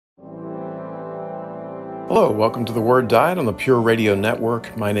Hello, welcome to the Word Diet on the Pure Radio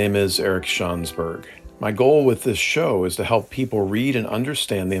Network. My name is Eric Schansberg. My goal with this show is to help people read and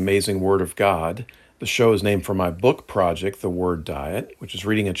understand the amazing Word of God. The show is named for my book project, The Word Diet, which is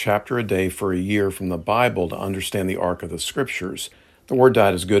reading a chapter a day for a year from the Bible to understand the arc of the Scriptures. The Word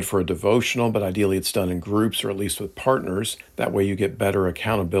Diet is good for a devotional, but ideally it's done in groups or at least with partners. That way you get better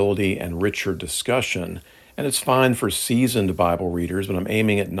accountability and richer discussion. And it's fine for seasoned Bible readers, but I'm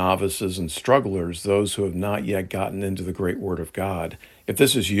aiming at novices and strugglers, those who have not yet gotten into the great Word of God. If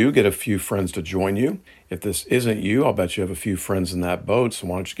this is you, get a few friends to join you. If this isn't you, I'll bet you have a few friends in that boat, so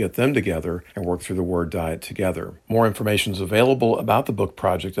why don't you get them together and work through the Word Diet together. More information is available about the book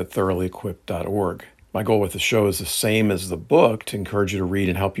project at thoroughlyequipped.org. My goal with the show is the same as the book, to encourage you to read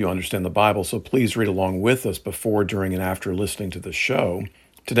and help you understand the Bible, so please read along with us before, during, and after listening to the show.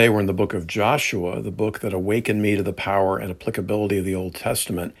 Today we're in the book of Joshua, the book that awakened me to the power and applicability of the Old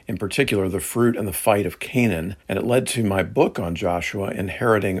Testament, in particular the fruit and the fight of Canaan, and it led to my book on Joshua,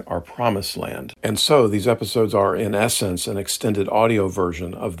 Inheriting Our Promised Land. And so these episodes are in essence an extended audio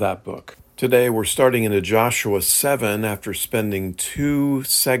version of that book. Today we're starting into Joshua 7 after spending 2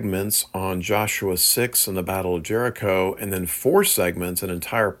 segments on Joshua 6 and the Battle of Jericho, and then 4 segments, an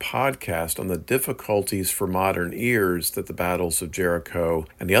entire podcast on the difficulties for modern ears that the battles of Jericho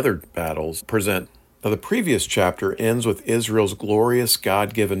and the other battles present. Now, the previous chapter ends with Israel's glorious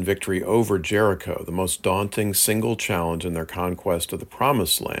God-given victory over Jericho, the most daunting single challenge in their conquest of the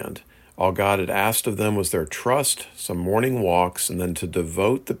Promised Land. All God had asked of them was their trust, some morning walks, and then to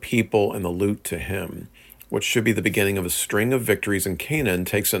devote the people and the loot to Him. What should be the beginning of a string of victories in Canaan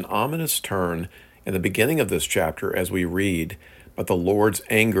takes an ominous turn in the beginning of this chapter as we read, "But the Lord's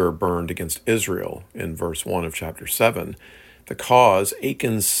anger burned against Israel," in verse 1 of chapter 7. The cause,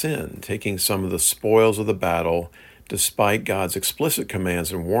 Achan's sin, taking some of the spoils of the battle, despite God's explicit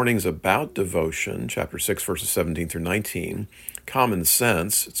commands and warnings about devotion, chapter 6, verses 17 through 19. Common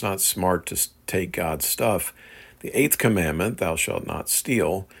sense, it's not smart to take God's stuff. The 8th commandment, thou shalt not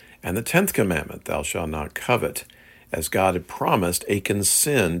steal, and the 10th commandment, thou shalt not covet. As God had promised, Achan's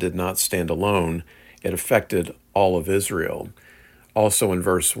sin did not stand alone. It affected all of Israel. Also in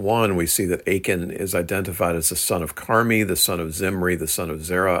verse 1, we see that Achan is identified as the son of Carmi, the son of Zimri, the son of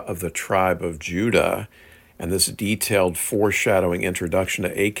Zerah of the tribe of Judah. And this detailed foreshadowing introduction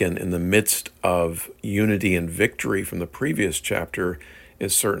to Achan in the midst of unity and victory from the previous chapter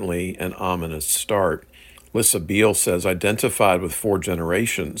is certainly an ominous start. Lissa Beale says, identified with 4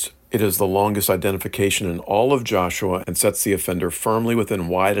 generations. It is the longest identification in all of Joshua and sets the offender firmly within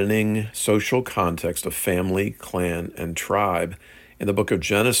widening social context of family, clan, and tribe. In the book of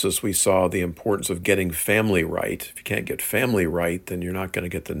Genesis, we saw the importance of getting family right. If you can't get family right, then you're not going to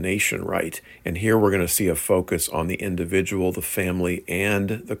get the nation right. And here we're going to see a focus on the individual, the family,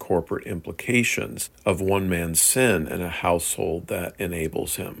 and the corporate implications of one man's sin and a household that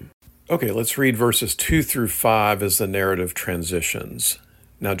enables him. Okay, let's read verses 2 through 5 as the narrative transitions.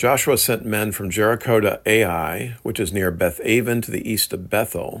 Now Joshua sent men from Jericho to Ai, which is near Beth-aven to the east of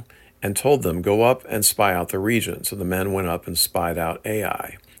Bethel, and told them, go up and spy out the region. So the men went up and spied out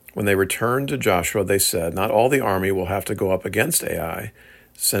Ai. When they returned to Joshua, they said, not all the army will have to go up against Ai.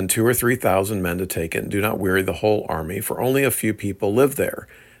 Send 2,000 or 3,000 men to take it, and do not weary the whole army, for only a few people live there.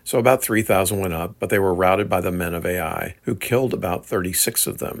 So about 3,000 went up, but they were routed by the men of Ai, who killed about 36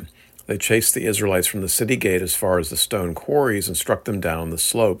 of them. They chased the Israelites from the city gate as far as the stone quarries and struck them down the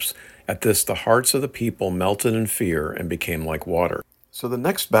slopes. At this, the hearts of the people melted in fear and became like water. So the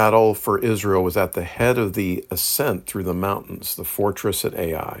next battle for Israel was at the head of the ascent through the mountains, the fortress at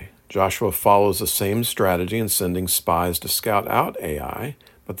Ai. Joshua follows the same strategy in sending spies to scout out Ai,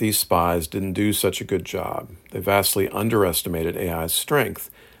 but these spies didn't do such a good job. They vastly underestimated Ai's strength.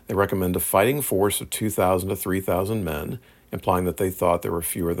 They recommend a fighting force of 2,000 to 3,000 men, implying that they thought there were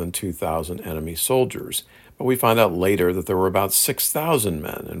fewer than 2,000 enemy soldiers. But we find out later that there were about 6,000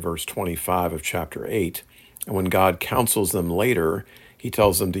 men in verse 25 of chapter 8. And when God counsels them later, He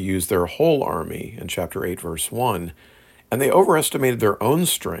tells them to use their whole army in chapter 8, verse 1. And they overestimated their own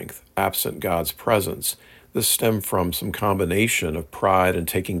strength, absent God's presence. This stemmed from some combination of pride and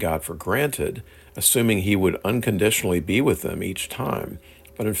taking God for granted, assuming He would unconditionally be with them each time.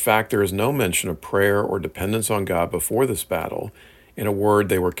 But in fact, there is no mention of prayer or dependence on God before this battle. In a word,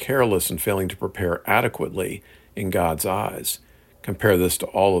 they were careless in failing to prepare adequately in God's eyes. Compare this to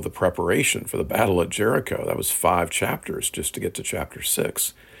all of the preparation for the battle at Jericho. That was 5 chapters just to get to chapter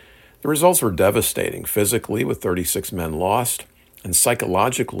 6. The results were devastating, physically with 36 men lost, and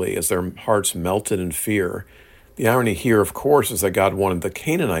psychologically as their hearts melted in fear. The irony here, of course, is that God wanted the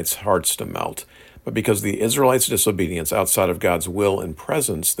Canaanites' hearts to melt, But because of the Israelites' disobedience outside of God's will and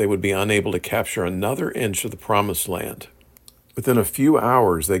presence, they would be unable to capture another inch of the promised land. Within a few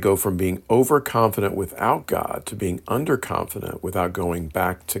hours, they go from being overconfident without God to being underconfident without going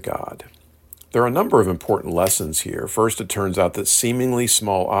back to God. There are a number of important lessons here. First, it turns out that seemingly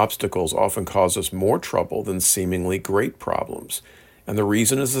small obstacles often cause us more trouble than seemingly great problems. And the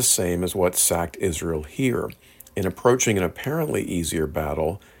reason is the same as what sacked Israel here. In approaching an apparently easier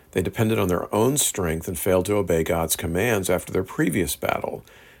battle, they depended on their own strength and failed to obey God's commands after their previous battle.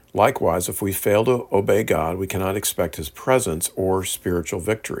 Likewise, if we fail to obey God, we cannot expect His presence or spiritual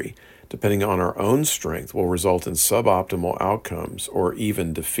victory. Depending on our own strength will result in suboptimal outcomes or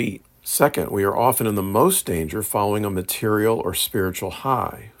even defeat. Second, we are often in the most danger following a material or spiritual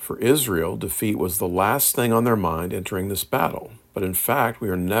high. For Israel, defeat was the last thing on their mind entering this battle. But in fact, we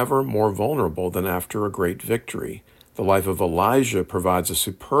are never more vulnerable than after a great victory. The life of Elijah provides a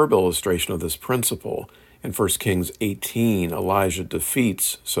superb illustration of this principle. In 1 Kings 18, Elijah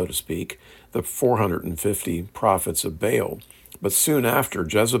defeats, so to speak, the 450 prophets of Baal. But soon after,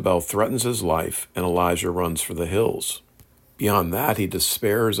 Jezebel threatens his life, and Elijah runs for the hills. Beyond that, he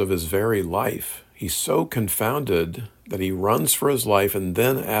despairs of his very life. He's so confounded that he runs for his life and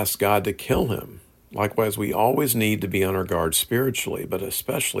then asks God to kill him. Likewise, we always need to be on our guard spiritually, but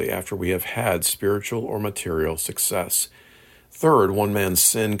especially after we have had spiritual or material success. Third, one man's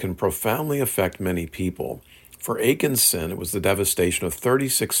sin can profoundly affect many people. For Achan's sin, it was the devastation of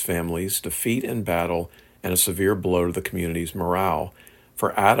 36 families, defeat in battle, and a severe blow to the community's morale.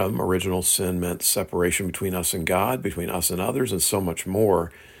 For Adam, original sin meant separation between us and God, between us and others, and so much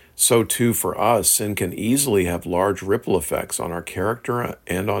more. So too for us, sin can easily have large ripple effects on our character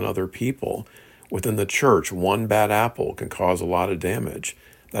and on other people. Within the church, one bad apple can cause a lot of damage.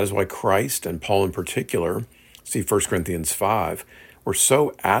 That is why Christ, and Paul in particular, see 1 Corinthians 5, were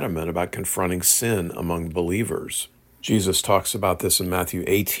so adamant about confronting sin among believers. Jesus talks about this in Matthew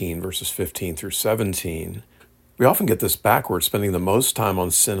 18, verses 15 through 17. We often get this backwards, spending the most time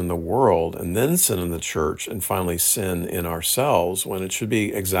on sin in the world and then sin in the church and finally sin in ourselves, when it should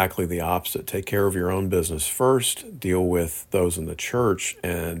be exactly the opposite. Take care of your own business first, deal with those in the church,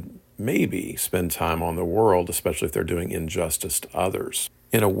 and maybe spend time on the world, especially if they're doing injustice to others.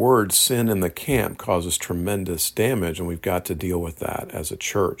 In a word, sin in the camp causes tremendous damage, and we've got to deal with that as a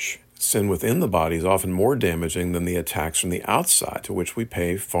church. Sin within the body is often more damaging than the attacks from the outside, to which we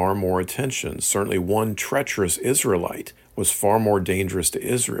pay far more attention. Certainly one treacherous Israelite was far more dangerous to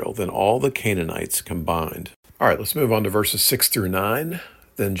Israel than all the Canaanites combined. All right, let's move on to verses 6 through 9.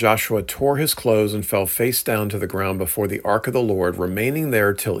 Then Joshua tore his clothes and fell face down to the ground before the ark of the Lord, remaining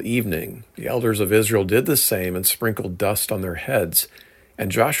there till evening. The elders of Israel did the same and sprinkled dust on their heads.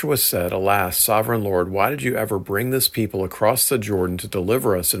 And Joshua said, Alas, sovereign Lord, why did you ever bring this people across the Jordan to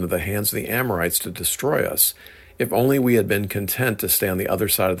deliver us into the hands of the Amorites to destroy us? If only we had been content to stay on the other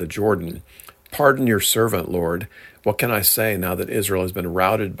side of the Jordan. Pardon your servant, Lord. What can I say now that Israel has been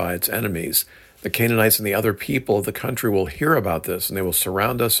routed by its enemies? The Canaanites and the other people of the country will hear about this, and they will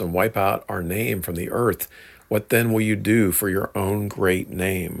surround us and wipe out our name from the earth. What then will you do for your own great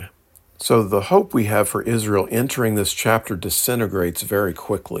name? So the hope we have for Israel entering this chapter disintegrates very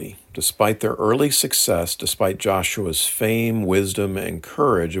quickly. Despite their early success, despite Joshua's fame, wisdom, and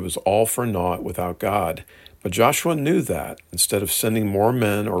courage, it was all for naught without God. But Joshua knew that. Instead of sending more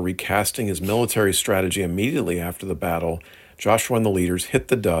men or recasting his military strategy immediately after the battle, Joshua and the leaders hit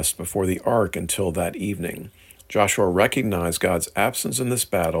the dust before the ark until that evening. Joshua recognized God's absence in this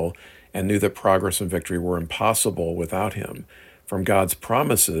battle and knew that progress and victory were impossible without him. From God's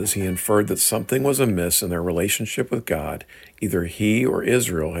promises, he inferred that something was amiss in their relationship with God. Either he or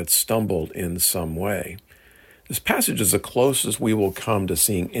Israel had stumbled in some way. This passage is the closest we will come to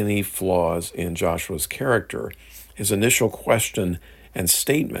seeing any flaws in Joshua's character. His initial question and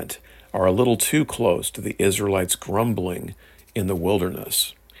statement are a little too close to the Israelites' grumbling in the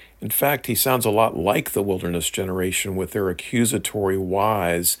wilderness. In fact, he sounds a lot like the wilderness generation with their accusatory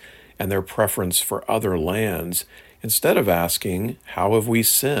whys and their preference for other lands, instead of asking, how have we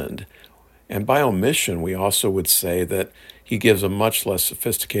sinned? And by omission, we also would say that he gives a much less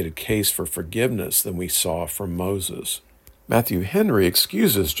sophisticated case for forgiveness than we saw from Moses. Matthew Henry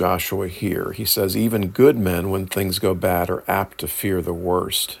excuses Joshua here. He says even good men, when things go bad, are apt to fear the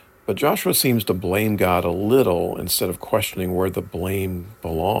worst. But Joshua seems to blame God a little instead of questioning where the blame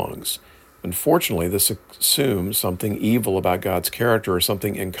belongs. Unfortunately, this assumes something evil about God's character or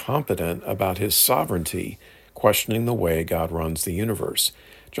something incompetent about his sovereignty, questioning the way God runs the universe.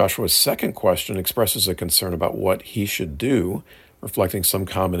 Joshua's second question expresses a concern about what he should do, reflecting some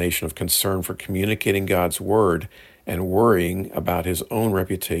combination of concern for communicating God's word and worrying about his own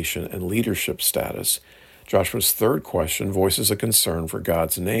reputation and leadership status. Joshua's third question voices a concern for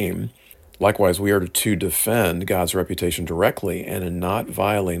God's name. Likewise, we are to defend God's reputation directly and in not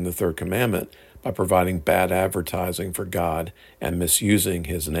violating the third commandment by providing bad advertising for God and misusing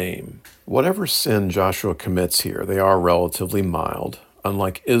his name. Whatever sin Joshua commits here, they are relatively mild.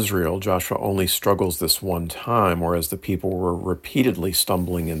 Unlike Israel, Joshua only struggles this one time, whereas the people were repeatedly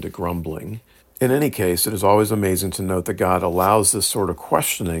stumbling into grumbling. In any case, it is always amazing to note that God allows this sort of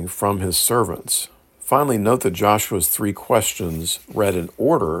questioning from his servants. Finally, note that Joshua's three questions, read in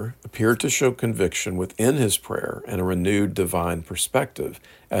order, appear to show conviction within his prayer and a renewed divine perspective,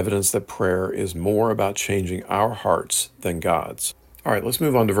 evidence that prayer is more about changing our hearts than God's. All right, let's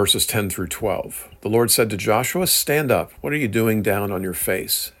move on to verses 10 through 12. The Lord said to Joshua, "Stand up. What are you doing down on your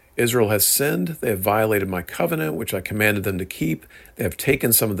face? Israel has sinned. They have violated my covenant, which I commanded them to keep. They have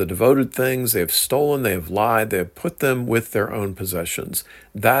taken some of the devoted things. They have stolen. They have lied. They have put them with their own possessions.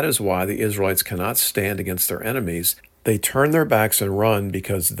 That is why the Israelites cannot stand against their enemies. They turn their backs and run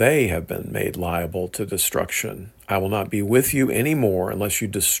because they have been made liable to destruction. I will not be with you anymore unless you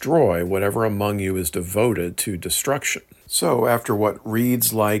destroy whatever among you is devoted to destruction." So after what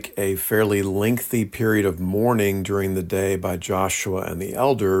reads like a fairly lengthy period of mourning during the day by Joshua and the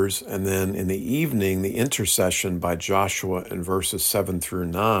elders, and then in the evening, the intercession by Joshua in verses 7 through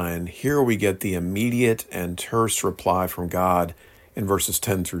 9, here we get the immediate and terse reply from God in verses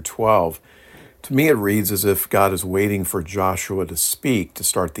 10 through 12. To me, it reads as if God is waiting for Joshua to speak, to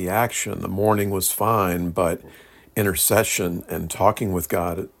start the action. The mourning was fine, but intercession and talking with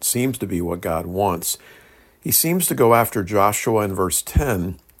God, it seems to be what God wants. He seems to go after Joshua in verse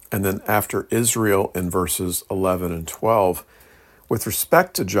 10, and then after Israel in verses 11 and 12. With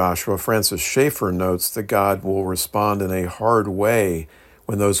respect to Joshua, Francis Schaeffer notes that God will respond in a hard way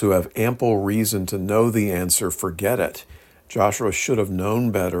when those who have ample reason to know the answer forget it. Joshua should have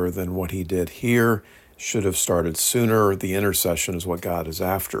known better than what he did here, should have started sooner. The intercession is what God is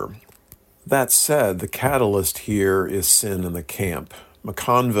after. That said, the catalyst here is sin in the camp.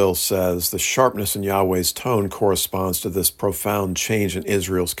 McConville says the sharpness in Yahweh's tone corresponds to this profound change in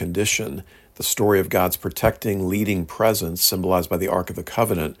Israel's condition. The story of God's protecting, leading presence, symbolized by the Ark of the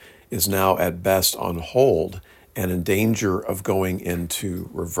Covenant, is now at best on hold and in danger of going into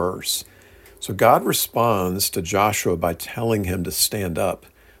reverse. So God responds to Joshua by telling him to stand up.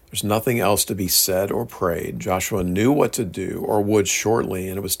 There's nothing else to be said or prayed. Joshua knew what to do, or would shortly,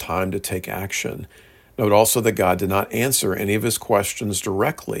 and it was time to take action. Note also that God did not answer any of his questions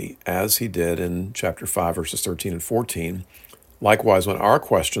directly, as he did in chapter 5, verses 13 and 14. Likewise, when our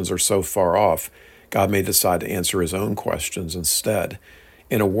questions are so far off, God may decide to answer his own questions instead.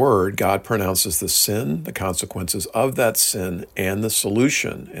 In a word, God pronounces the sin, the consequences of that sin, and the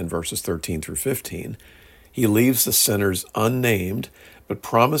solution in verses 13 through 15. He leaves the sinners unnamed, but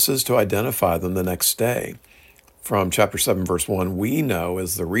promises to identify them the next day. From chapter 7, verse 1, we know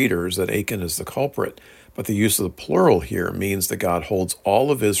as the readers that Achan is the culprit, but the use of the plural here means that God holds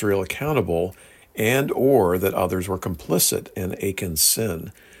all of Israel accountable and or that others were complicit in Achan's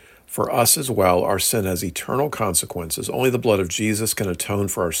sin. For us as well, our sin has eternal consequences. Only the blood of Jesus can atone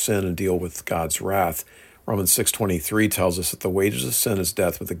for our sin and deal with God's wrath. Romans 6:23 tells us that the wages of sin is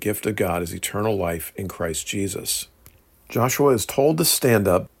death, but the gift of God is eternal life in Christ Jesus. Joshua is told to stand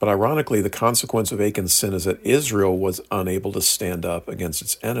up, but ironically, the consequence of Achan's sin is that Israel was unable to stand up against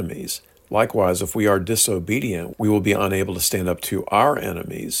its enemies. Likewise, if we are disobedient, we will be unable to stand up to our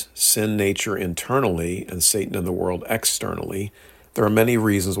enemies, sin nature internally and Satan in the world externally. There are many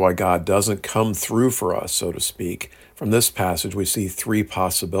reasons why God doesn't come through for us, so to speak. From this passage, we see three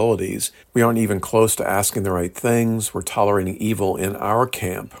possibilities. We aren't even close to asking the right things, we're tolerating evil in our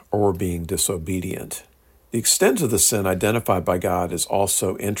camp, or we're being disobedient. The extent of the sin identified by God is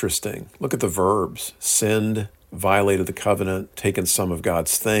also interesting. Look at the verbs: sinned, violated the covenant, taken some of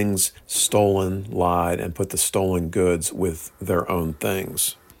God's things, stolen, lied, and put the stolen goods with their own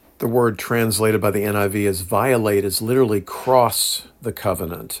things. The word translated by the NIV as violate is literally cross the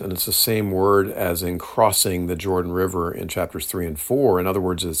covenant, and it's the same word as in crossing the Jordan River in chapters 3 and 4. In other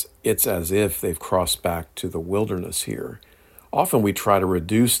words, it's as if they've crossed back to the wilderness here. Often we try to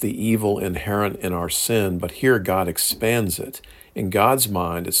reduce the evil inherent in our sin, but here God expands it. In God's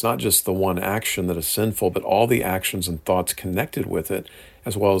mind, it's not just the one action that is sinful, but all the actions and thoughts connected with it,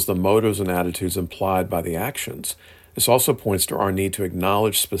 as well as the motives and attitudes implied by the actions. This also points to our need to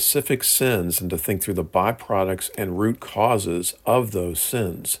acknowledge specific sins and to think through the byproducts and root causes of those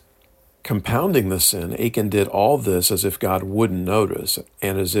sins. Compounding the sin, Achan did all this as if God wouldn't notice,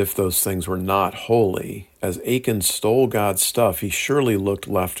 and as if those things were not holy. As Achan stole God's stuff, he surely looked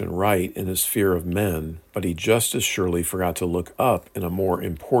left and right in his fear of men, but he just as surely forgot to look up in a more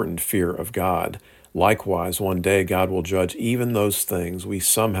important fear of God. Likewise, one day God will judge even those things we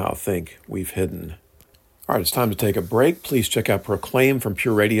somehow think we've hidden. All right, it's time to take a break. Please check out Proclaim from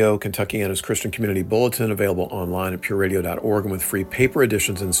Pure Radio, Kentuckiana's Christian Community Bulletin, available online at pureradio.org and with free paper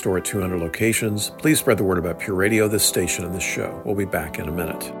editions in store at 200 locations. Please spread the word about Pure Radio, this station, and this show. We'll be back in a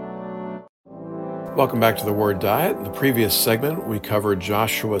minute. Welcome back to the Word Diet. In the previous segment, we covered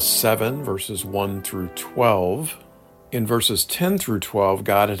Joshua 7, verses 1 through 12. In verses 10 through 12,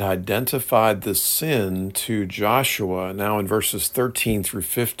 God had identified the sin to Joshua. Now in verses 13 through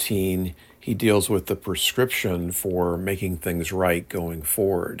 15, he deals with the prescription for making things right going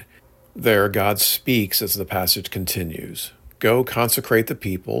forward. There, God speaks as the passage continues. Go consecrate the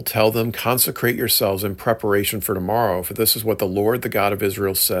people. Tell them, consecrate yourselves in preparation for tomorrow, for this is what the Lord, the God of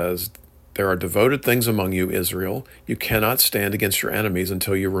Israel, says. There are devoted things among you, Israel. You cannot stand against your enemies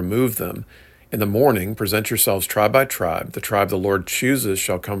until you remove them. In the morning, present yourselves tribe by tribe. The tribe the Lord chooses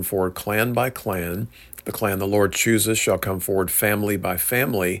shall come forward clan by clan. The clan the Lord chooses shall come forward family by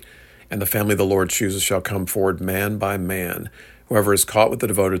family. And the family the Lord chooses shall come forward man by man. Whoever is caught with the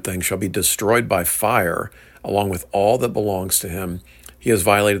devoted thing shall be destroyed by fire, along with all that belongs to him. He has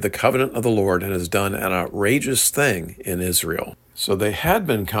violated the covenant of the Lord and has done an outrageous thing in Israel. So they had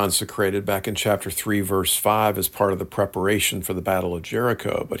been consecrated back in chapter 3, verse 5, as part of the preparation for the Battle of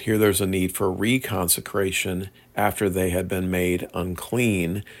Jericho. But here there's a need for reconsecration after they had been made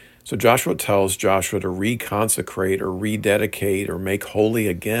unclean. So Joshua tells Joshua to reconsecrate or rededicate or make holy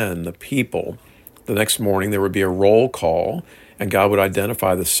again the people. The next morning there would be a roll call, and God would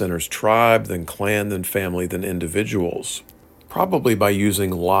identify the sinner's tribe, then clan, then family, then individuals. Probably by using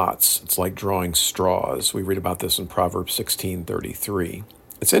lots. It's like drawing straws. We read about this in Proverbs 16:33.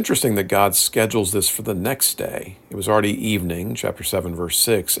 It's interesting that God schedules this for the next day. It was already evening, chapter 7, verse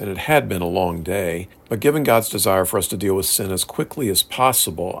 6, and it had been a long day. But given God's desire for us to deal with sin as quickly as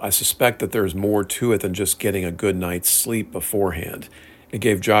possible, I suspect that there's more to it than just getting a good night's sleep beforehand. It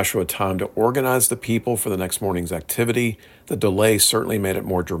gave Joshua time to organize the people for the next morning's activity. The delay certainly made it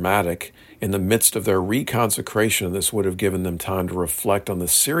more dramatic. In the midst of their reconsecration, this would have given them time to reflect on the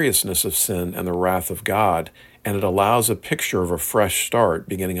seriousness of sin and the wrath of God, and it allows a picture of a fresh start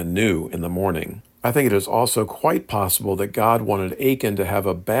beginning anew in the morning. I think it is also quite possible that God wanted Achan to have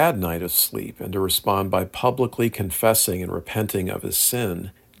a bad night of sleep and to respond by publicly confessing and repenting of his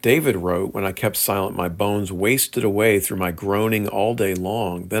sin. David wrote, "When I kept silent, my bones wasted away through my groaning all day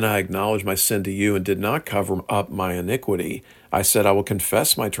long. Then I acknowledged my sin to you and did not cover up my iniquity. I said, I will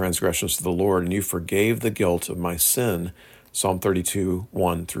confess my transgressions to the Lord, and you forgave the guilt of my sin." Psalm 32,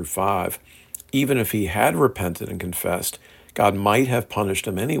 1 through 5. Even if he had repented and confessed, God might have punished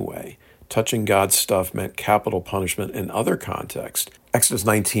him anyway. Touching God's stuff meant capital punishment in other contexts. Exodus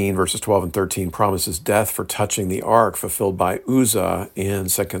 19, verses 12 and 13 promises death for touching the ark, fulfilled by Uzzah in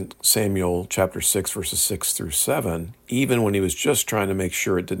 2 Samuel chapter 6, verses 6 through 7, even when he was just trying to make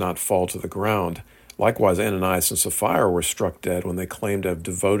sure it did not fall to the ground. Likewise, Ananias and Sapphira were struck dead when they claimed to have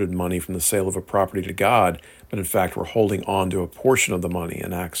devoted money from the sale of a property to God, but in fact were holding on to a portion of the money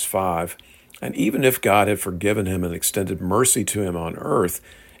in Acts 5. And even if God had forgiven him and extended mercy to him on earth,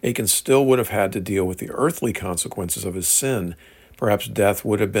 Achan still would have had to deal with the earthly consequences of his sin. Perhaps death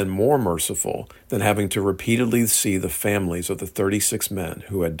would have been more merciful than having to repeatedly see the families of the 36 men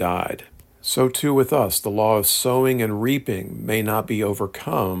who had died. So too with us, the law of sowing and reaping may not be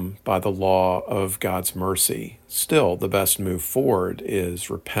overcome by the law of God's mercy. Still, the best move forward is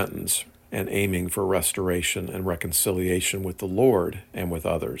repentance and aiming for restoration and reconciliation with the Lord and with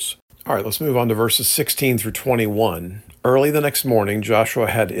others. All right, let's move on to verses 16 through 21. Early the next morning, Joshua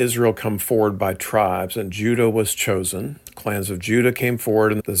had Israel come forward by tribes, and Judah was chosen. The clans of Judah came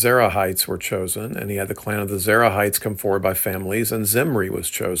forward, and the Zerahites were chosen. And he had the clan of the Zerahites come forward by families, and Zimri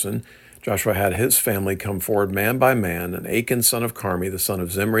was chosen. Joshua had his family come forward man by man, and Achan, son of Carmi, the son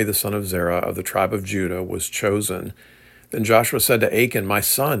of Zimri, the son of Zerah, of the tribe of Judah, was chosen. Then Joshua said to Achan, "My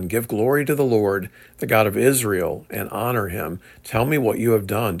son, give glory to the Lord, the God of Israel, and honor him. Tell me what you have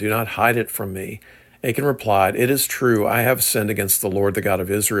done. Do not hide it from me." Achan replied, "It is true, I have sinned against the Lord, the God of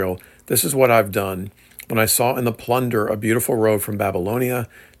Israel. This is what I've done. When I saw in the plunder a beautiful robe from Babylonia,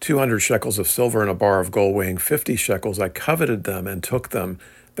 200 shekels of silver and a bar of gold weighing 50 shekels, I coveted them and took them.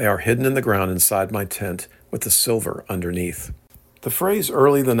 They are hidden in the ground inside my tent with the silver underneath." The phrase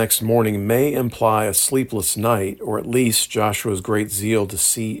early the next morning may imply a sleepless night, or at least Joshua's great zeal to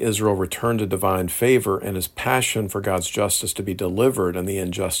see Israel return to divine favor and his passion for God's justice to be delivered and the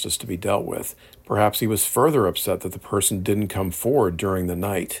injustice to be dealt with. Perhaps he was further upset that the person didn't come forward during the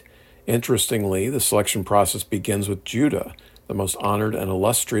night. Interestingly, the selection process begins with Judah, the most honored and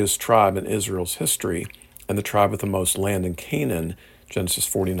illustrious tribe in Israel's history, and the tribe with the most land in Canaan, Genesis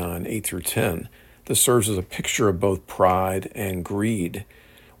 49, 8 through 10. This serves as a picture of both pride and greed.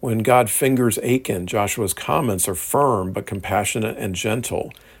 When God fingers Achan, Joshua's comments are firm but compassionate and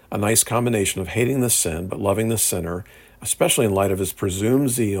gentle, a nice combination of hating the sin but loving the sinner, especially in light of his presumed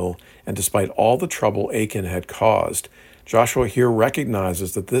zeal and despite all the trouble Achan had caused. Joshua here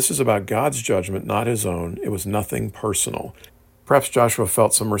recognizes that this is about God's judgment, not his own. It was nothing personal. Perhaps Joshua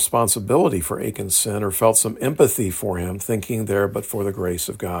felt some responsibility for Achan's sin or felt some empathy for him, thinking there, but for the grace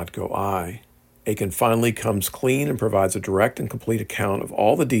of God go I. Achan finally comes clean and provides a direct and complete account of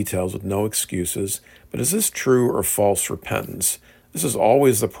all the details with no excuses. But is this true or false repentance? This is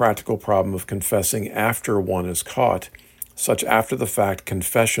always the practical problem of confessing after one is caught. Such after-the-fact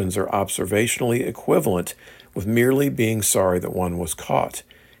confessions are observationally equivalent with merely being sorry that one was caught.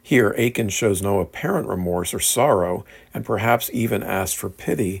 Here, Achan shows no apparent remorse or sorrow, and perhaps even asked for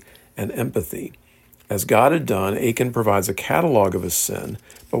pity and empathy. As God had done, Achan provides a catalog of his sin,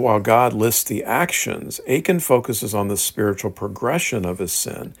 but while God lists the actions, Achan focuses on the spiritual progression of his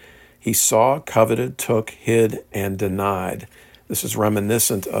sin. He saw, coveted, took, hid, and denied. This is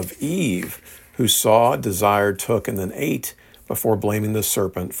reminiscent of Eve, who saw, desired, took, and then ate before blaming the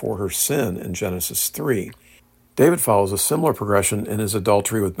serpent for her sin in Genesis 3. David follows a similar progression in his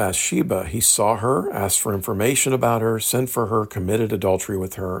adultery with Bathsheba. He saw her, asked for information about her, sent for her, committed adultery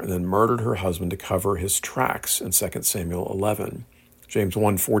with her, and then murdered her husband to cover his tracks in 2 Samuel 11. James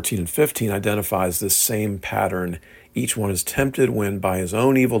 1:14 and 15 identifies this same pattern. Each one is tempted when by his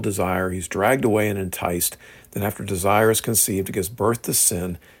own evil desire he's dragged away and enticed. Then after desire is conceived, it gives birth to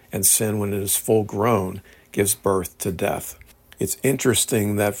sin, and sin, when it is full grown, gives birth to death. It's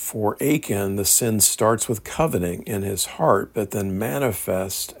interesting that for Achan, the sin starts with coveting in his heart, but then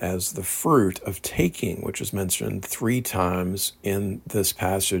manifests as the fruit of taking, which is mentioned 3 times in this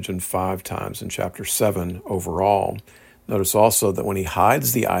passage and 5 times in chapter 7 overall. Notice also that when he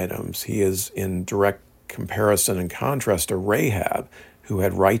hides the items, he is in direct comparison and contrast to Rahab, who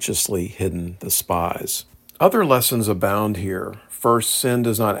had righteously hidden the spies. Other lessons abound here. First, sin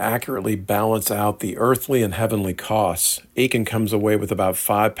does not accurately balance out the earthly and heavenly costs. Achan comes away with about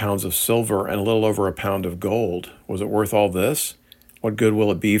 5 pounds of silver and a little over a pound of gold. Was it worth all this? What good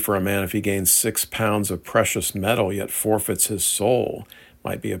will it be for a man if he gains 6 pounds of precious metal yet forfeits his soul?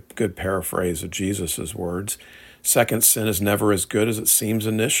 Might be a good paraphrase of Jesus' words. Second, sin is never as good as it seems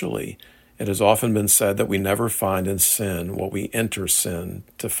initially. It has often been said that we never find in sin what we enter sin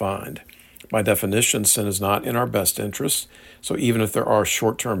to find. By definition, sin is not in our best interest, so even if there are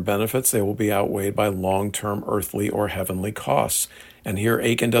short-term benefits, they will be outweighed by long-term earthly or heavenly costs. And here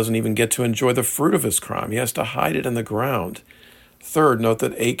Achan doesn't even get to enjoy the fruit of his crime. He has to hide it in the ground. Third, note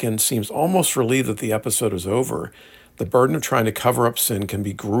that Achan seems almost relieved that the episode is over. The burden of trying to cover up sin can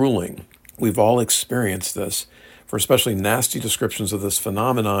be grueling. We've all experienced this. For especially nasty descriptions of this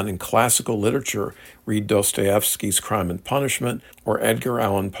phenomenon in classical literature, read Dostoevsky's Crime and Punishment or Edgar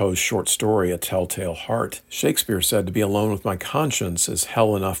Allan Poe's short story, A Telltale Heart. Shakespeare said, "To be alone with my conscience is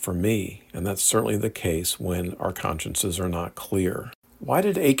hell enough for me," and that's certainly the case when our consciences are not clear. Why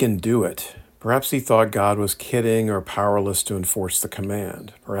did Achan do it? Perhaps he thought God was kidding or powerless to enforce the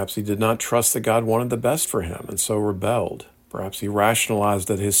command. Perhaps he did not trust that God wanted the best for him and so rebelled. Perhaps he rationalized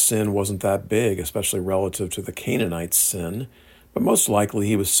that his sin wasn't that big, especially relative to the Canaanites' sin. But most likely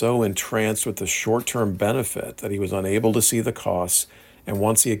he was so entranced with the short-term benefit that he was unable to see the costs, and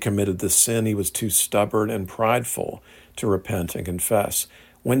once he had committed the sin, he was too stubborn and prideful to repent and confess.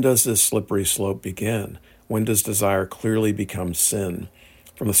 When does this slippery slope begin? When does desire clearly become sin?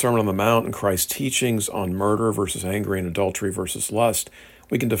 From the Sermon on the Mount and Christ's teachings on murder versus anger and adultery versus lust,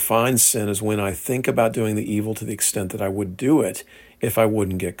 we can define sin as when I think about doing the evil to the extent that I would do it if I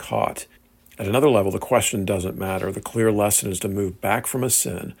wouldn't get caught. At another level, the question doesn't matter. The clear lesson is to move back from a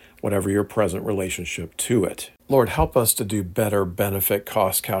sin, whatever your present relationship to it. Lord, help us to do better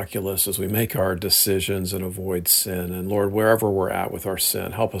benefit-cost calculus as we make our decisions and avoid sin. And Lord, wherever we're at with our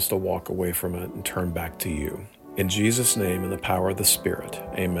sin, help us to walk away from it and turn back to you. In Jesus' name, in the power of the Spirit,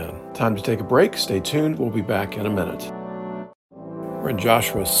 amen. Time to take a break. Stay tuned. We'll be back in a minute. We're in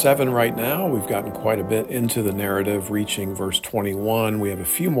Joshua 7 right now. We've gotten quite a bit into the narrative, reaching verse 21. We have a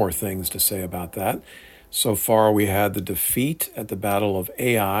few more things to say about that. So far, we had the defeat at the Battle of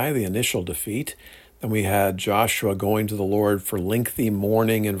Ai, the initial defeat. Then we had Joshua going to the Lord for lengthy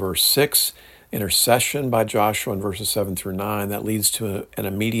mourning in verse 6, intercession by Joshua in verses 7 through 9. That leads to an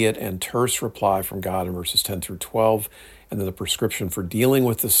immediate and terse reply from God in verses 10 through 12, and then the prescription for dealing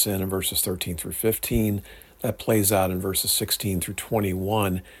with the sin in verses 13 through 15. That plays out in verses 16 through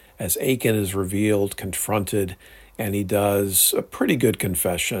 21 as Achan is revealed, confronted, and he does a pretty good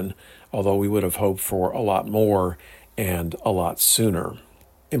confession, although we would have hoped for a lot more and a lot sooner.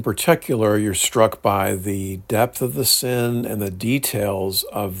 In particular, you're struck by the depth of the sin and the details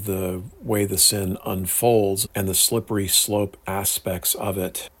of the way the sin unfolds and the slippery slope aspects of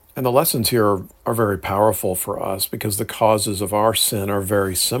it. And the lessons here are very powerful for us because the causes of our sin are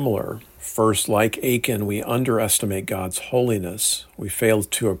very similar. First, like Achan, we underestimate God's holiness. We fail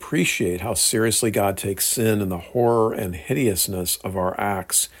to appreciate how seriously God takes sin and the horror and hideousness of our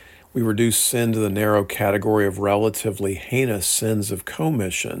acts. We reduce sin to the narrow category of relatively heinous sins of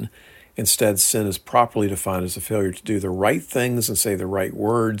commission. Instead, sin is properly defined as a failure to do the right things and say the right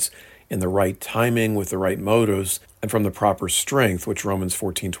words in the right timing with the right motives and from the proper strength, which Romans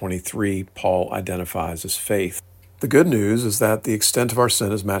 14:23 Paul identifies as faith. The good news is that the extent of our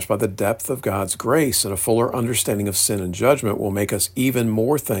sin is matched by the depth of God's grace, and a fuller understanding of sin and judgment will make us even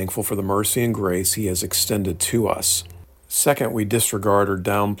more thankful for the mercy and grace He has extended to us. Second, we disregard or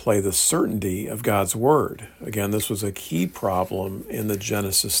downplay the certainty of God's Word. Again, this was a key problem in the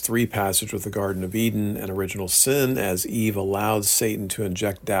Genesis 3 passage with the Garden of Eden and original sin, as Eve allowed Satan to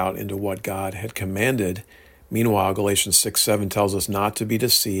inject doubt into what God had commanded. Meanwhile, Galatians 6:7 tells us not to be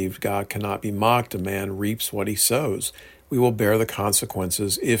deceived. God cannot be mocked. A man reaps what he sows. We will bear the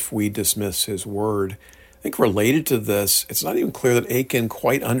consequences if we dismiss His Word. I think related to this, it's not even clear that Achan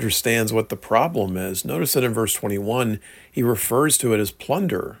quite understands what the problem is. Notice that in verse 21, he refers to it as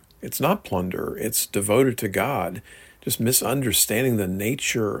plunder. It's not plunder. It's devoted to God. Just misunderstanding the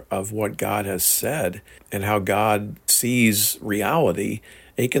nature of what God has said and how God sees reality.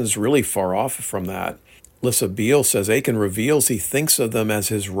 Achan's really far off from that. Lissa Beale says, Achan reveals he thinks of them as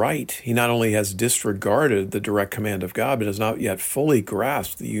his right. He not only has disregarded the direct command of God, but has not yet fully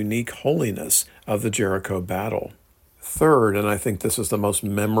grasped the unique holiness of the Jericho battle. Third, and I think this is the most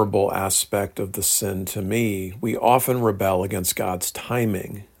memorable aspect of the sin to me, we often rebel against God's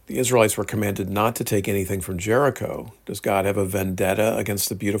timing. The Israelites were commanded not to take anything from Jericho. Does God have a vendetta against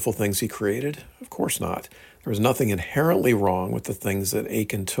the beautiful things He created? Of course not. There was nothing inherently wrong with the things that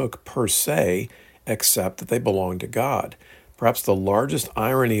Achan took per se, except that they belong to God. Perhaps the largest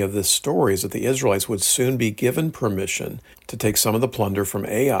irony of this story is that the Israelites would soon be given permission to take some of the plunder from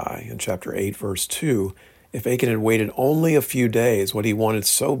Ai in chapter 8, verse 2. If Achan had waited only a few days, what he wanted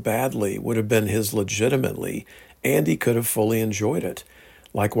so badly would have been his legitimately, and he could have fully enjoyed it.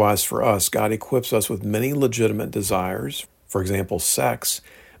 Likewise for us, God equips us with many legitimate desires, for example, sex,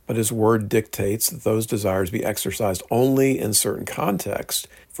 but His Word dictates that those desires be exercised only in certain contexts,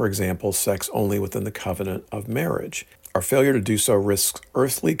 for example, sex only within the covenant of marriage. Our failure to do so risks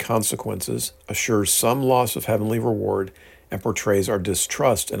earthly consequences, assures some loss of heavenly reward, and portrays our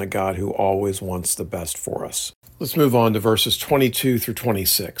distrust in a God who always wants the best for us. Let's move on to verses 22 through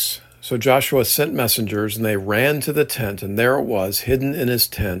 26. So Joshua sent messengers, and they ran to the tent, and there it was, hidden in his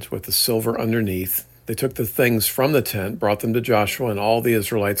tent with the silver underneath. They took the things from the tent, brought them to Joshua and all the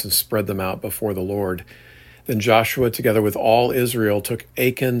Israelites, and spread them out before the Lord. Then Joshua, together with all Israel, took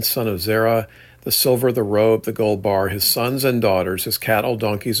Achan, son of Zerah, the silver, the robe, the gold bar, his sons and daughters, his cattle,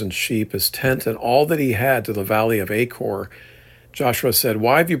 donkeys, and sheep, his tent, and all that he had to the valley of Achor. Joshua said,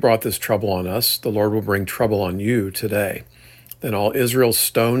 "Why have you brought this trouble on us? The Lord will bring trouble on you today." Then all Israel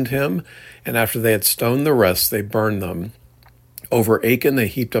stoned him, and after they had stoned the rest, they burned them. Over Achan they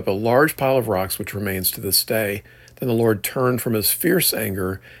heaped up a large pile of rocks, which remains to this day. Then the Lord turned from His fierce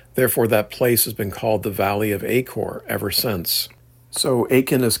anger. Therefore that place has been called the Valley of Achor ever since. So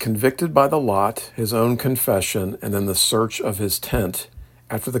Achan is convicted by the lot, his own confession, and then the search of his tent.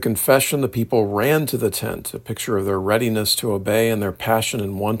 After the confession, the people ran to the tent, a picture of their readiness to obey and their passion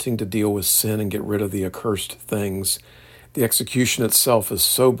in wanting to deal with sin and get rid of the accursed things. The execution itself is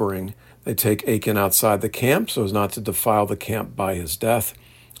sobering. They take Achan outside the camp so as not to defile the camp by his death.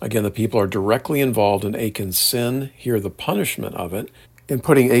 Again, the people are directly involved in Achan's sin. Here, the punishment of it. In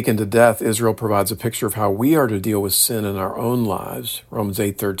putting Achan to death, Israel provides a picture of how we are to deal with sin in our own lives. Romans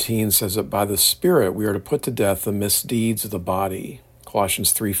 8:13 says that by the Spirit we are to put to death the misdeeds of the body.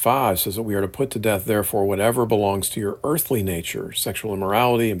 Colossians 3:5 says that we are to put to death, therefore, whatever belongs to your earthly nature, sexual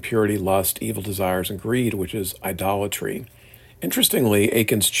immorality, impurity, lust, evil desires, and greed, which is idolatry. Interestingly,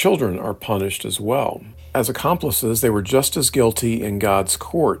 Achan's children are punished as well. As accomplices, they were just as guilty in God's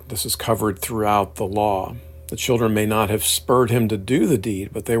court. This is covered throughout the law. The children may not have spurred him to do the deed,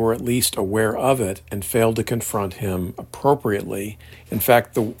 but they were at least aware of it and failed to confront him appropriately. In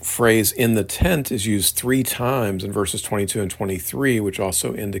fact, the phrase "in the tent" is used 3 times in verses 22 and 23, which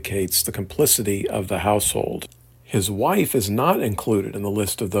also indicates the complicity of the household. His wife is not included in the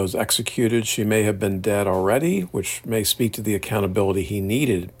list of those executed. She may have been dead already, which may speak to the accountability he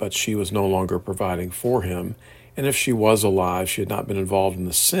needed, but she was no longer providing for him. And if she was alive, she had not been involved in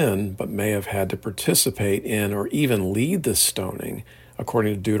the sin, but may have had to participate in or even lead the stoning,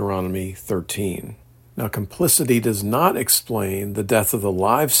 according to Deuteronomy 13. Now, complicity does not explain the death of the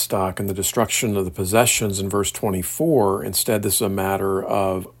livestock and the destruction of the possessions in verse 24. Instead, this is a matter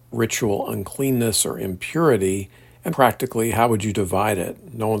of ritual uncleanness or impurity, and practically, how would you divide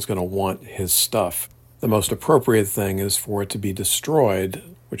it? No one's going to want his stuff. The most appropriate thing is for it to be destroyed,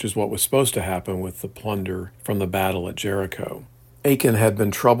 which is what was supposed to happen with the plunder from the battle at Jericho. Achan had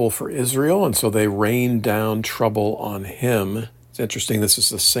been trouble for Israel, and so they rained down trouble on him. It's interesting, this is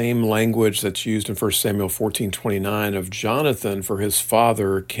the same language that's used in 1 Samuel 14:29 of Jonathan for his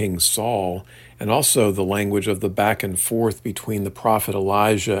father, King Saul, and also the language of the back and forth between the prophet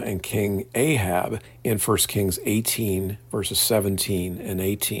Elijah and King Ahab in 1 Kings 18, verses 17 and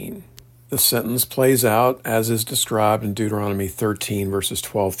 18. The sentence plays out as is described in Deuteronomy 13, verses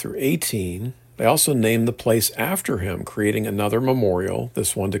 12 through 18. They also named the place after him, creating another memorial,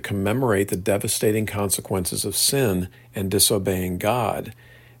 this one to commemorate the devastating consequences of sin and disobeying God.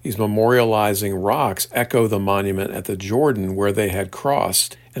 These memorializing rocks echo the monument at the Jordan where they had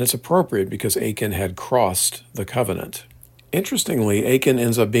crossed, and it's appropriate because Achan had crossed the covenant. Interestingly, Achan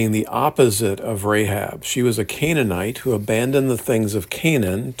ends up being the opposite of Rahab. She was a Canaanite who abandoned the things of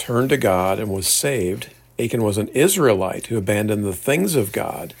Canaan, turned to God, and was saved. Achan was an Israelite who abandoned the things of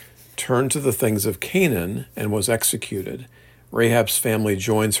God, turned to the things of Canaan, and was executed. Rahab's family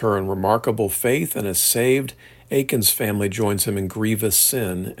joins her in remarkable faith and is saved. Achan's family joins him in grievous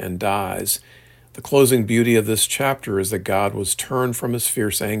sin and dies. The closing beauty of this chapter is that God was turned from his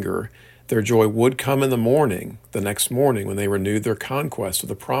fierce anger. Their joy would come in the next morning, when they renewed their conquest of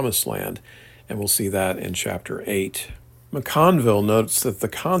the Promised Land, and we'll see that in chapter 8. McConville notes that the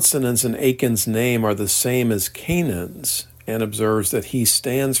consonants in Achan's name are the same as Canaan's, and observes that he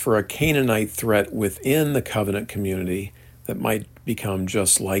stands for a Canaanite threat within the covenant community that might become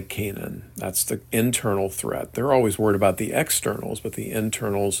just like Canaan. That's the internal threat. They're always worried about the externals, but the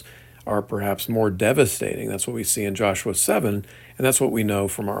internals are perhaps more devastating. That's what we see in Joshua 7, and that's what we know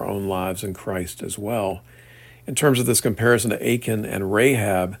from our own lives in Christ as well. In terms of this comparison to Achan and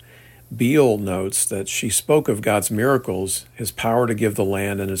Rahab, Beale notes that she spoke of God's miracles, his power to give the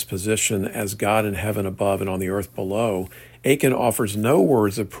land, and his position as God in heaven above and on the earth below. Achan offers no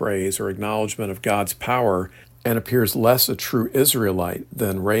words of praise or acknowledgement of God's power and appears less a true Israelite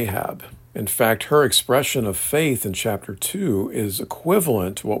than Rahab. In fact, her expression of faith in chapter 2 is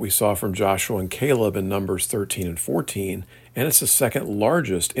equivalent to what we saw from Joshua and Caleb in Numbers 13 and 14, and it's the second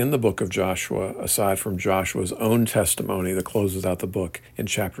largest in the book of Joshua, aside from Joshua's own testimony that closes out the book in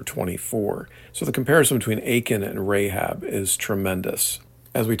chapter 24. So the comparison between Achan and Rahab is tremendous.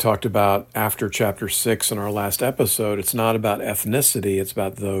 As we talked about after chapter 6 in our last episode, it's not about ethnicity, it's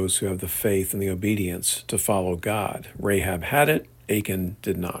about those who have the faith and the obedience to follow God. Rahab had it, Achan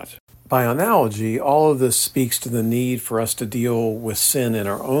did not. By analogy, all of this speaks to the need for us to deal with sin in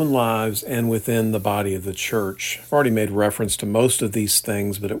our own lives and within the body of the church. I've already made reference to most of these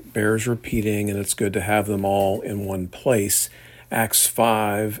things, but it bears repeating, and it's good to have them all in one place. Acts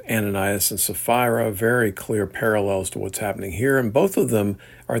 5, Ananias and Sapphira, very clear parallels to what's happening here, and both of them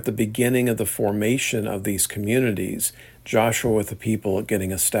are at the beginning of the formation of these communities. Joshua with the people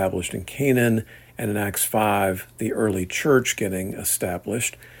getting established in Canaan, and in Acts 5, the early church getting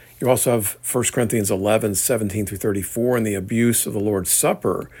established. You also have 1 Corinthians 11, 17 through 34, and the abuse of the Lord's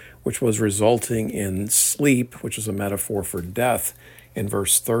Supper, which was resulting in sleep, which is a metaphor for death, in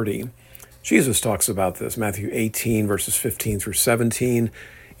verse 30. Jesus talks about this, Matthew 18, verses 15 through 17.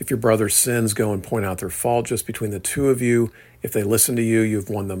 If your brother sins, go and point out their fault just between the two of you. If they listen to you, you've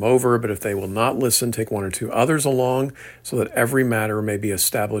won them over. But if they will not listen, take 1 or 2 others along, so that every matter may be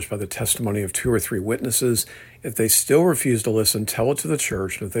established by the testimony of 2 or 3 witnesses. If they still refuse to listen, tell it to the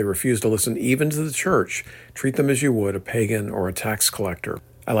church. And if they refuse to listen even to the church, treat them as you would a pagan or a tax collector.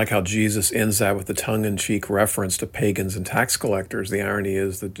 I like how Jesus ends that with the tongue-in-cheek reference to pagans and tax collectors. The irony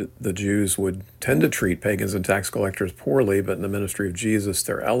is that the Jews would tend to treat pagans and tax collectors poorly, but in the ministry of Jesus,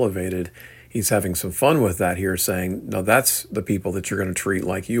 they're elevated. He's having some fun with that here, saying, no, that's the people that you're going to treat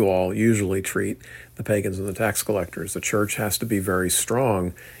like you all usually treat the pagans and the tax collectors. The church has to be very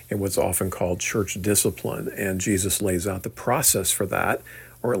strong in what's often called church discipline, and Jesus lays out the process for that,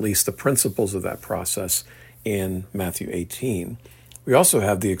 or at least the principles of that process, in Matthew 18. We also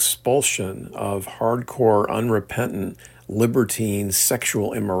have the expulsion of hardcore, unrepentant, libertine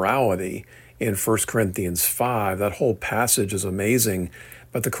sexual immorality in 1 Corinthians 5. That whole passage is amazing,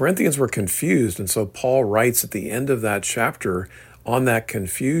 but the Corinthians were confused, and so Paul writes at the end of that chapter on that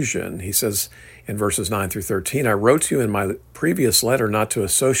confusion. He says in verses 9 through 13, I wrote to you in my previous letter not to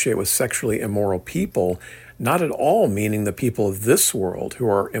associate with sexually immoral people, not at all meaning the people of this world who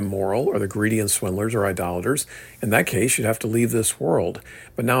are immoral or the greedy and swindlers or idolaters. In that case, you'd have to leave this world.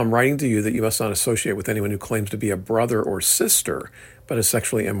 But now I'm writing to you that you must not associate with anyone who claims to be a brother or sister, but is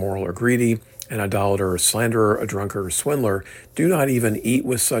sexually immoral or greedy, an idolater or slanderer, a drunkard or swindler. Do not even eat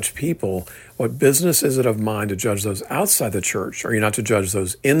with such people. What business is it of mine to judge those outside the church? Are you not to judge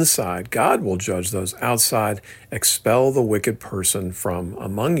those inside? God will judge those outside. Expel the wicked person from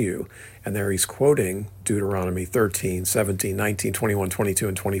among you. And there he's quoting Deuteronomy 13, 17, 19, 21, 22,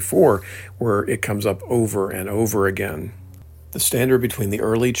 and 24, where it comes up over and over again. The standard between the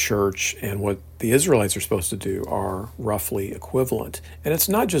early church and what the Israelites are supposed to do are roughly equivalent. And it's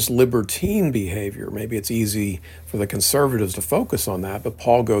not just libertine behavior. Maybe it's easy for the conservatives to focus on that, but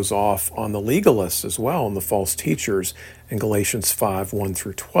Paul goes off on the legalists as well and the false teachers in Galatians 5, 1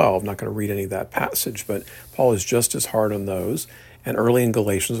 through 12. I'm not going to read any of that passage, but Paul is just as hard on those. And early in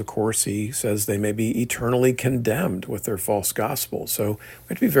Galatians, of course, he says they may be eternally condemned with their false gospel. So we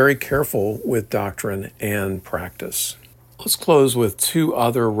have to be very careful with doctrine and practice. Let's close with two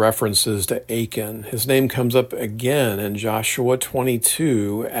other references to Achan. His name comes up again in Joshua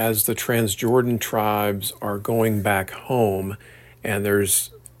 22 as the Transjordan tribes are going back home, and there's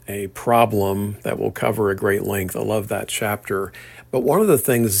a problem that we'll cover at great length. I love that chapter. But one of the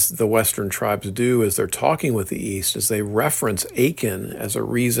things the Western tribes do as they're talking with the East is they reference Achan as a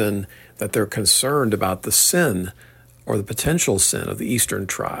reason that they're concerned about the sin or the potential sin of the Eastern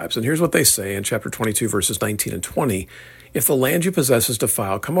tribes. And here's what they say in chapter 22, verses 19 and 20. If the land you possess is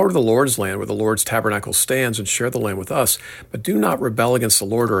defiled, come over to the Lord's land where the Lord's tabernacle stands and share the land with us. But do not rebel against the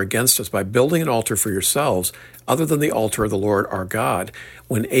Lord or against us by building an altar for yourselves, other than the altar of the Lord our God.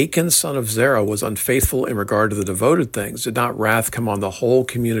 When Achan, son of Zerah, was unfaithful in regard to the devoted things, did not wrath come on the whole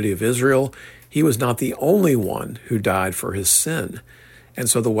community of Israel? He was not the only one who died for his sin. And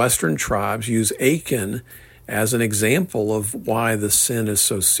so the Western tribes use Achan as an example of why the sin is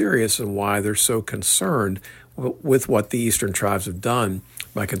so serious and why they're so concerned with what the Eastern tribes have done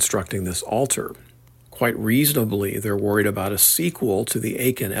by constructing this altar. Quite reasonably, they're worried about a sequel to the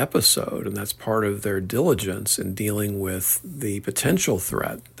Achan episode, and that's part of their diligence in dealing with the potential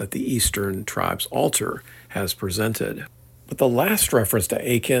threat that the Eastern tribes' altar has presented. But the last reference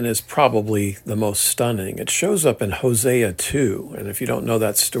to Achan is probably the most stunning. It shows up in Hosea 2, and if you don't know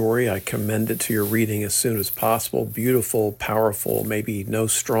that story, I commend it to your reading as soon as possible. Beautiful, powerful, maybe no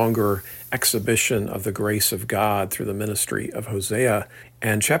stronger exhibition of the grace of God through the ministry of Hosea.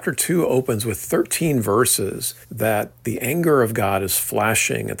 And chapter 2 opens with 13 verses that the anger of God is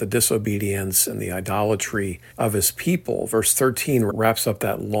flashing at the disobedience and the idolatry of his people. Verse 13 wraps up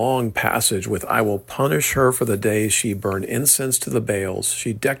that long passage with, I will punish her for the days she burned incense to the Baals.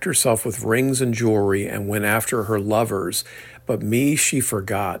 She decked herself with rings and jewelry and went after her lovers. But me she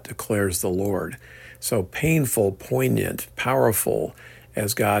forgot, declares the Lord. So painful, poignant, powerful,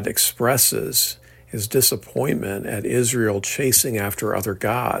 as God expresses his disappointment at Israel chasing after other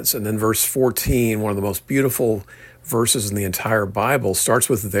gods. And then verse 14, one of the most beautiful verses in the entire Bible, starts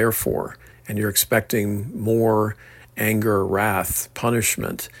with therefore, and you're expecting more anger, wrath,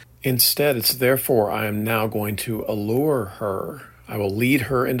 punishment. Instead, it's therefore I am now going to allure her. I will lead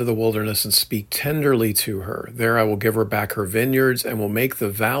her into the wilderness and speak tenderly to her. There I will give her back her vineyards and will make the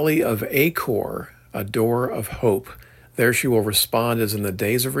valley of Achor a door of hope. There she will respond as in the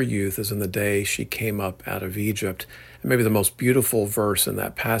days of her youth, as in the day she came up out of Egypt. And maybe the most beautiful verse in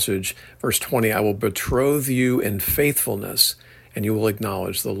that passage, verse 20, I will betroth you in faithfulness, and you will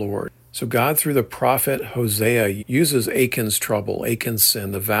acknowledge the Lord. So God, through the prophet Hosea, uses Achan's trouble, Achan's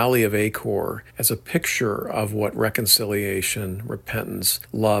sin, the valley of Achor, as a picture of what reconciliation, repentance,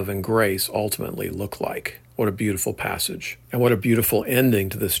 love, and grace ultimately look like. What a beautiful passage. And what a beautiful ending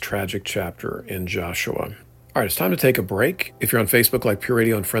to this tragic chapter in Joshua. All right, it's time to take a break. If you're on Facebook, like Pure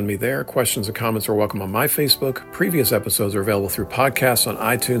Radio and friend me there. Questions and comments are welcome on my Facebook. Previous episodes are available through podcasts on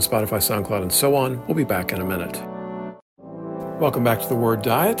iTunes, Spotify, SoundCloud, and so on. We'll be back in a minute. Welcome back to The Word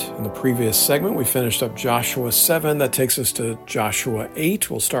Diet. In the previous segment, we finished up Joshua 7. That takes us to Joshua 8.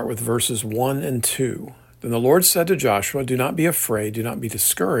 We'll start with verses 1 and 2. Then the Lord said to Joshua, do not be afraid, do not be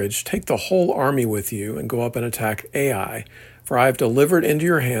discouraged. Take the whole army with you and go up and attack Ai. For I have delivered into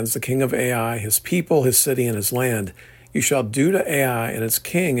your hands the king of Ai, his people, his city, and his land. You shall do to Ai and its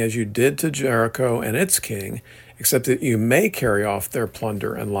king as you did to Jericho and its king, except that you may carry off their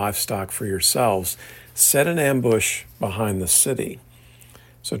plunder and livestock for yourselves. Set an ambush behind the city."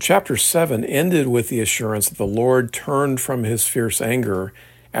 So chapter 7 ended with the assurance that the Lord turned from his fierce anger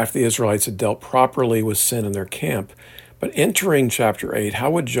after the Israelites had dealt properly with sin in their camp. But entering chapter 8,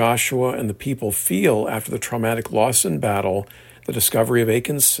 how would Joshua and the people feel after the traumatic loss in battle, the discovery of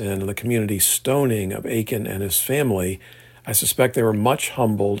Achan's sin, and the community's stoning of Achan and his family? I suspect they were much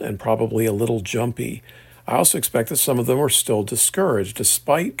humbled and probably a little jumpy. I also expect that some of them were still discouraged,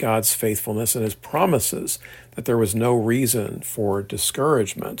 despite God's faithfulness and his promises that there was no reason for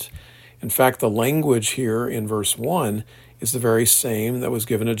discouragement. In fact, the language here in verse 1 is the very same that was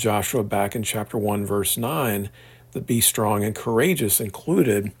given to Joshua back in chapter 1, verse 9. The "be strong and courageous"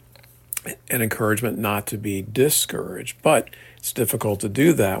 included an encouragement not to be discouraged. But it's difficult to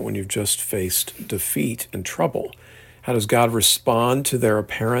do that when you've just faced defeat and trouble. How does God respond to their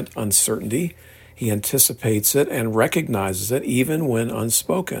apparent uncertainty? He anticipates it and recognizes it even when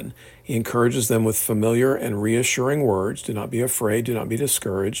unspoken. He encourages them with familiar and reassuring words, "Do not be afraid, do not be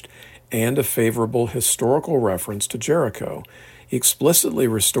discouraged," and a favorable historical reference to Jericho. He explicitly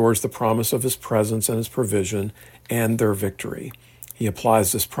restores the promise of his presence and his provision and their victory. He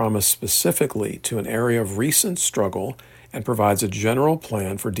applies this promise specifically to an area of recent struggle and provides a general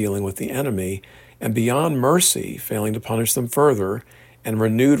plan for dealing with the enemy, and beyond mercy, failing to punish them further, and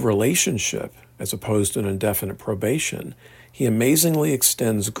renewed relationship, as opposed to an indefinite probation, he amazingly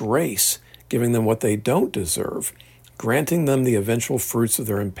extends grace, giving them what they don't deserve, granting them the eventual fruits of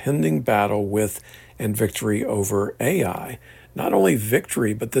their impending battle with and victory over Ai. Not only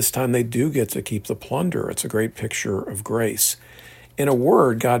victory, but this time they do get to keep the plunder. It's a great picture of grace. In a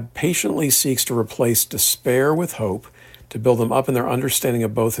word, God patiently seeks to replace despair with hope, to build them up in their understanding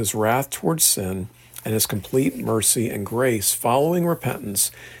of both his wrath towards sin and his complete mercy and grace following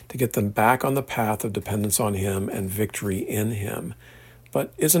repentance, to get them back on the path of dependence on him and victory in him.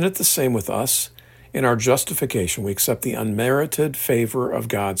 But isn't it the same with us? In our justification, we accept the unmerited favor of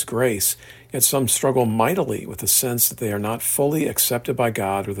God's grace, yet some struggle mightily with the sense that they are not fully accepted by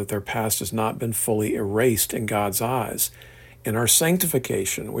God, or that their past has not been fully erased in God's eyes. In our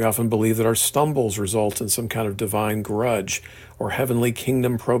sanctification, we often believe that our stumbles result in some kind of divine grudge or heavenly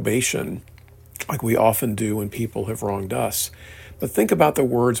kingdom probation, like we often do when people have wronged us. But think about the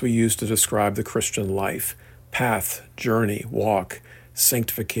words we use to describe the Christian life: path, journey, walk,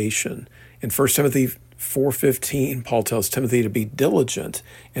 sanctification. In 1 Timothy 4:15, Paul tells Timothy to be diligent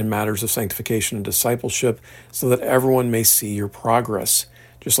in matters of sanctification and discipleship so that everyone may see your progress.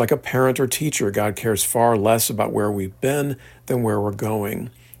 Just like a parent or teacher, God cares far less about where we've been than where we're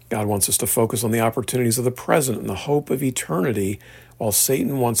going. God wants us to focus on the opportunities of the present and the hope of eternity, while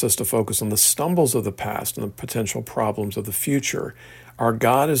Satan wants us to focus on the stumbles of the past and the potential problems of the future. Our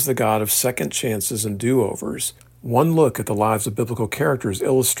God is the God of second chances and do-overs. One look at the lives of biblical characters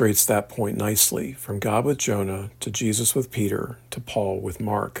illustrates that point nicely, from God with Jonah to Jesus with Peter to Paul with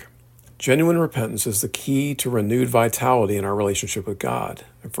Mark. Genuine repentance is the key to renewed vitality in our relationship with God.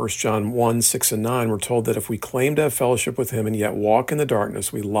 In 1 John 1, 6 and 9, we're told that if we claim to have fellowship with him and yet walk in the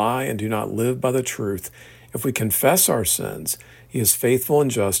darkness, we lie and do not live by the truth. If we confess our sins, he is faithful and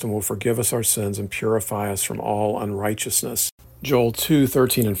just and will forgive us our sins and purify us from all unrighteousness. Joel 2,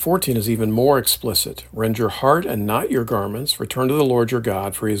 13 and 14 is even more explicit. "Rend your heart and not your garments. Return to the Lord your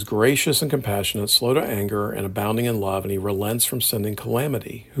God, for he is gracious and compassionate, slow to anger, and abounding in love, and he relents from sending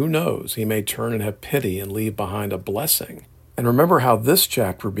calamity. Who knows? He may turn and have pity and leave behind a blessing." And remember how this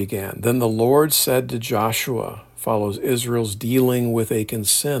chapter began. "Then the Lord said to Joshua," follows Israel's dealing with Achan's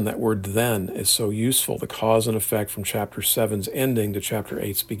sin. That word "then" is so useful, the cause and effect from chapter 7's ending to chapter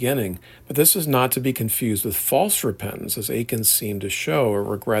 8's beginning. But this is not to be confused with false repentance, as Achan seemed to show, a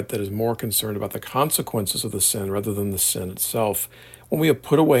regret that is more concerned about the consequences of the sin rather than the sin itself. When we have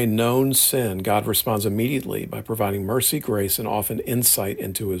put away known sin, God responds immediately by providing mercy, grace, and often insight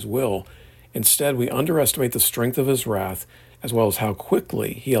into his will. Instead, we underestimate the strength of his wrath, as well as how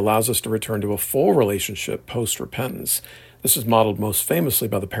quickly he allows us to return to a full relationship post-repentance. This is modeled most famously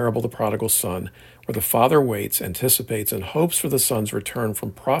by the parable of the prodigal son, where the father waits, anticipates, and hopes for the son's return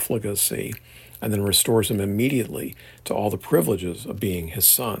from profligacy, and then restores him immediately to all the privileges of being his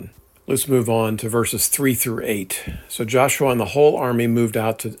son. Let's move on to verses 3 through 8. So Joshua and the whole army moved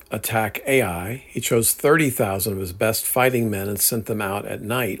out to attack Ai. He chose 30,000 of his best fighting men and sent them out at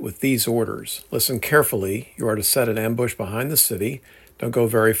night with these orders. "Listen carefully. You are to set an ambush behind the city. Don't go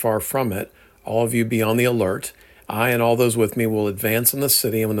very far from it. All of you be on the alert. I and all those with me will advance on the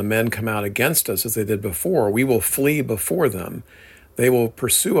city, and when the men come out against us as they did before, we will flee before them. They will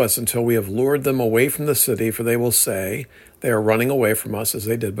pursue us until we have lured them away from the city, for they will say, they are running away from us as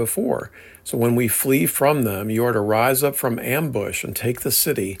they did before. So when we flee from them, you are to rise up from ambush and take the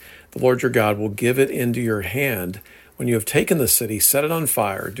city. The Lord your God will give it into your hand. When you have taken the city, set it on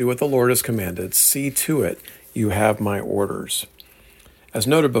fire. Do what the Lord has commanded. See to it, you have my orders. As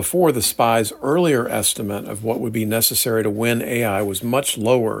noted before, the spies' earlier estimate of what would be necessary to win Ai was much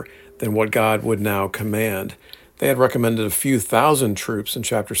lower than what God would now command. They had recommended a few thousand troops in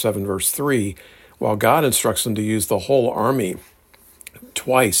chapter 7, verse 3, while God instructs them to use the whole army,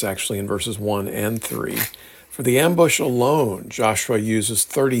 twice actually in verses 1 and 3. For the ambush alone, Joshua uses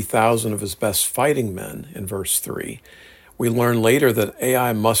 30,000 of his best fighting men in verse 3. We learn later that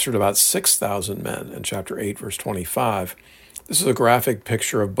Ai mustered about 6,000 men in chapter 8, verse 25. This is a graphic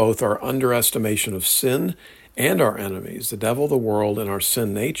picture of both our underestimation of sin and our enemies, the devil, the world, and our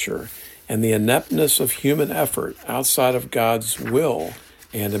sin nature, and the ineptness of human effort outside of God's will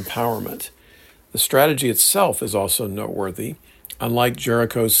and empowerment. The strategy itself is also noteworthy. Unlike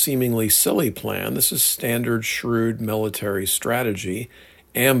Jericho's seemingly silly plan, this is standard shrewd military strategy.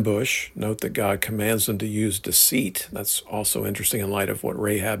 Ambush, note that God commands them to use deceit. That's also interesting in light of what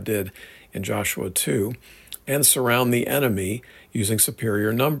Rahab did in Joshua 2. And surround the enemy using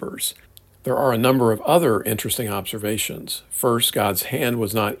superior numbers. There are a number of other interesting observations. First, God's hand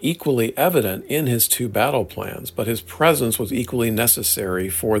was not equally evident in his two battle plans, but his presence was equally necessary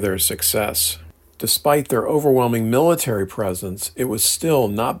for their success. Despite their overwhelming military presence, it was still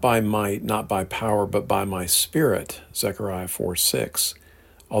not by might, not by power, but by my spirit, Zechariah 4:6.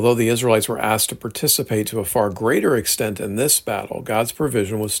 Although the Israelites were asked to participate to a far greater extent in this battle, God's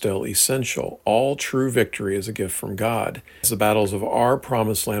provision was still essential. All true victory is a gift from God. The battles of our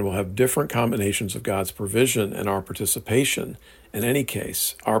promised land will have different combinations of God's provision and our participation. In any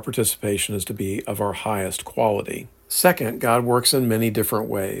case, our participation is to be of our highest quality. Second, God works in many different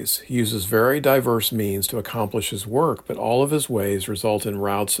ways. He uses very diverse means to accomplish his work, but all of his ways result in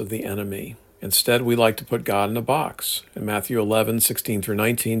routes of the enemy. Instead, we like to put God in a box. In Matthew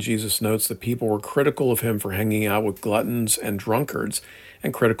 11:16-19, Jesus notes that people were critical of him for hanging out with gluttons and drunkards,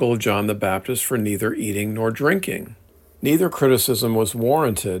 and critical of John the Baptist for neither eating nor drinking. Neither criticism was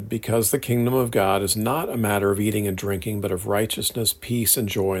warranted because the kingdom of God is not a matter of eating and drinking, but of righteousness, peace, and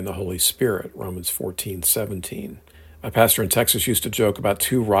joy in the Holy Spirit, Romans 14:17. My pastor in Texas used to joke about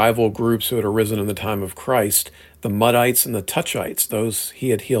two rival groups who had arisen in the time of Christ, the Muddites and the Touchites, those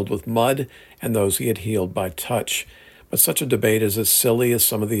he had healed with mud and those he had healed by touch. But such a debate is as silly as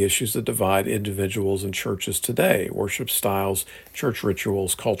some of the issues that divide individuals and churches today, worship styles, church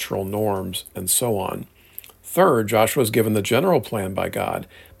rituals, cultural norms, and so on. Third, Joshua is given the general plan by God,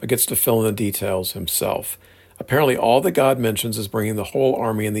 but gets to fill in the details himself. Apparently all that God mentions is bringing the whole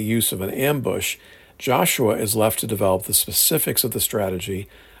army in the use of an ambush. Joshua is left to develop the specifics of the strategy,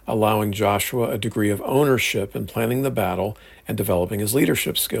 allowing Joshua a degree of ownership in planning the battle and developing his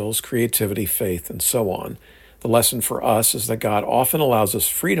leadership skills, creativity, faith, and so on. The lesson for us is that God often allows us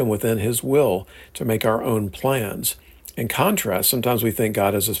freedom within his will to make our own plans. In contrast, sometimes we think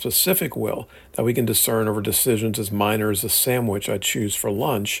God has a specific will that we can discern over decisions as minor as the sandwich I choose for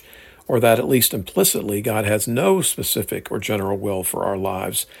lunch, or that at least implicitly God has no specific or general will for our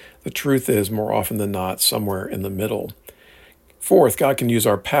lives. The truth is, more often than not, somewhere in the middle. Fourth, God can use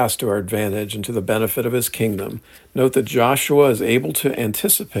our past to our advantage and to the benefit of his kingdom. Note that Joshua is able to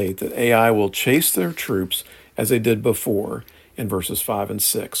anticipate that Ai will chase their troops as they did before in verses 5 and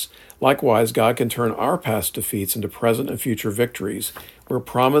 6. Likewise, God can turn our past defeats into present and future victories. We're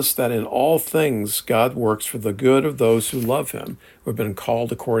promised that in all things God works for the good of those who love him, who have been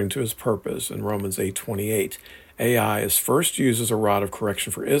called according to his purpose in Romans 8:28. Ai is first used as a rod of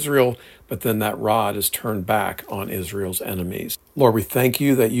correction for Israel, but then that rod is turned back on Israel's enemies. Lord, we thank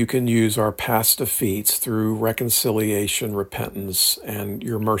you that you can use our past defeats through reconciliation, repentance, and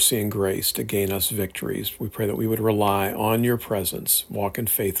your mercy and grace to gain us victories. We pray that we would rely on your presence, walk in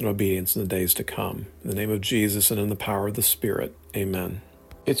faith and obedience in the days to come. In the name of Jesus and in the power of the Spirit, amen.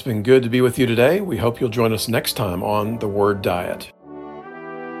 It's been good to be with you today. We hope you'll join us next time on The Word Diet.